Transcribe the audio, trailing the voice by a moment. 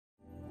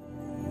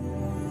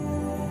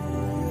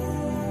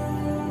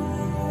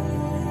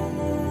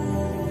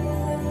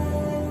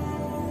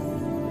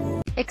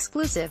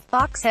Exclusive.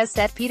 Fox has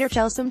set Peter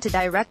Chelsom to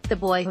direct The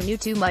Boy Who Knew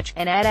Too Much,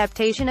 an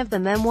adaptation of the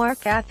memoir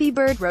Cathy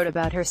Byrd wrote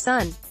about her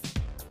son.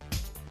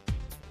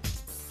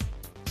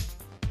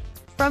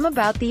 From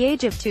about the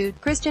age of 2,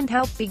 Christian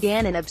Haupt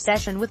began an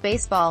obsession with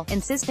baseball,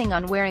 insisting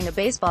on wearing a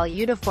baseball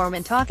uniform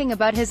and talking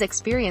about his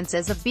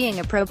experiences of being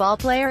a pro ball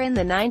player in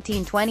the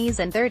 1920s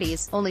and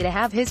 30s, only to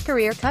have his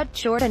career cut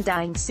short and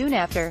dying soon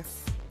after.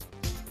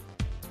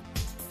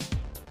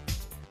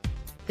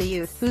 The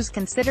youth, who's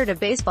considered a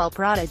baseball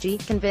prodigy,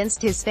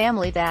 convinced his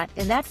family that,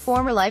 in that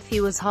former life he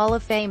was Hall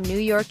of Fame New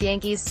York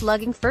Yankees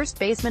slugging first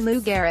baseman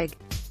Lou Gehrig.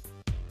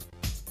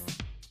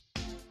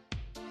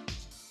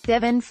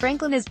 Devin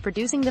Franklin is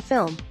producing the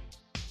film.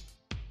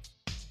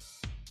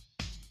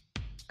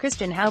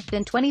 Christian Haupt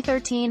in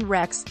 2013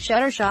 Rex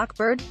Shutterstock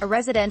Bird, a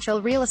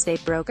residential real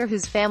estate broker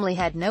whose family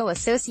had no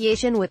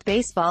association with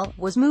baseball,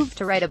 was moved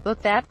to write a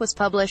book that was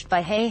published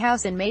by Hay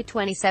House in May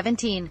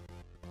 2017.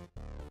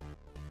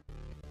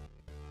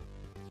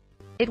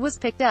 It was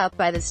picked up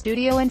by the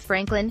studio and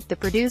Franklin, the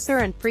producer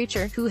and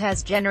preacher, who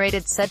has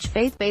generated such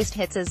faith-based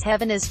hits as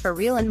Heaven is for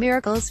Real and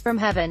Miracles from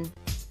Heaven.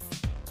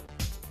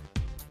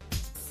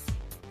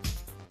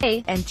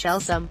 And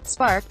Chelsom,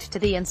 sparked to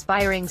the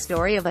inspiring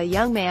story of a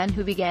young man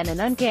who began an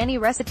uncanny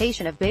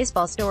recitation of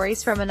baseball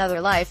stories from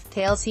another life,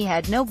 tales he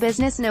had no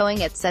business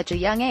knowing at such a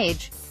young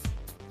age.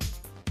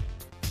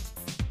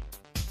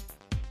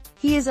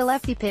 He is a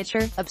lefty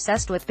pitcher,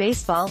 obsessed with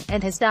baseball,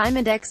 and his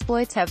diamond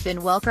exploits have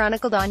been well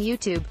chronicled on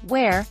YouTube,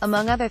 where,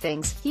 among other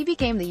things, he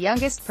became the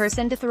youngest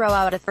person to throw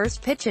out a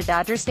first pitch at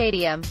Dodger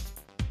Stadium.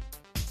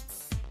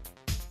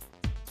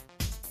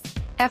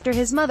 After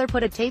his mother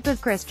put a tape of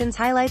Christian's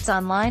highlights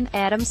online,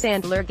 Adam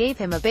Sandler gave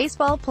him a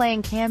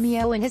baseball-playing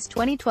cameo in his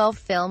 2012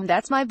 film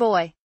That's My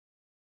Boy.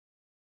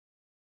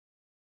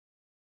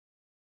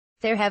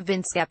 There have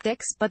been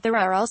skeptics, but there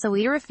are also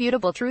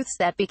irrefutable truths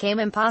that became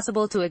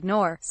impossible to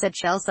ignore, said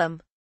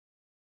Chelsom.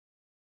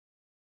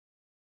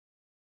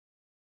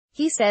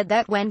 He said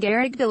that when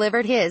Gehrig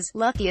delivered his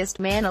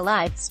 "luckiest man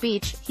alive"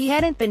 speech, he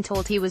hadn't been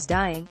told he was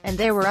dying, and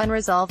there were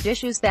unresolved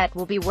issues that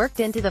will be worked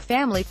into the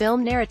family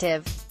film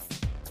narrative.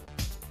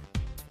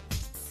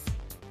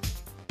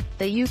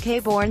 The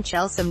UK-born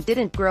Chelsom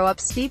didn't grow up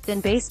steeped in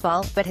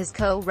baseball, but his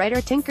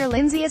co-writer Tinker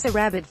Lindsay is a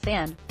rabid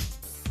fan.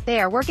 They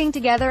are working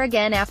together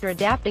again after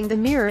adapting The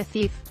Mirror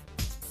Thief.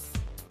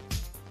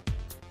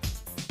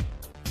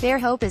 Their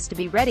hope is to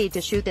be ready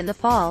to shoot in the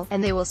fall,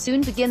 and they will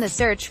soon begin the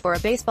search for a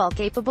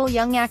baseball-capable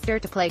young actor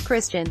to play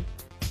Christian.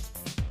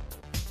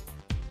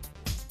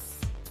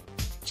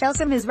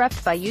 Chelsom is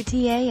repped by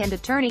UTA and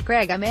attorney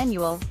Craig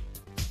Emanuel.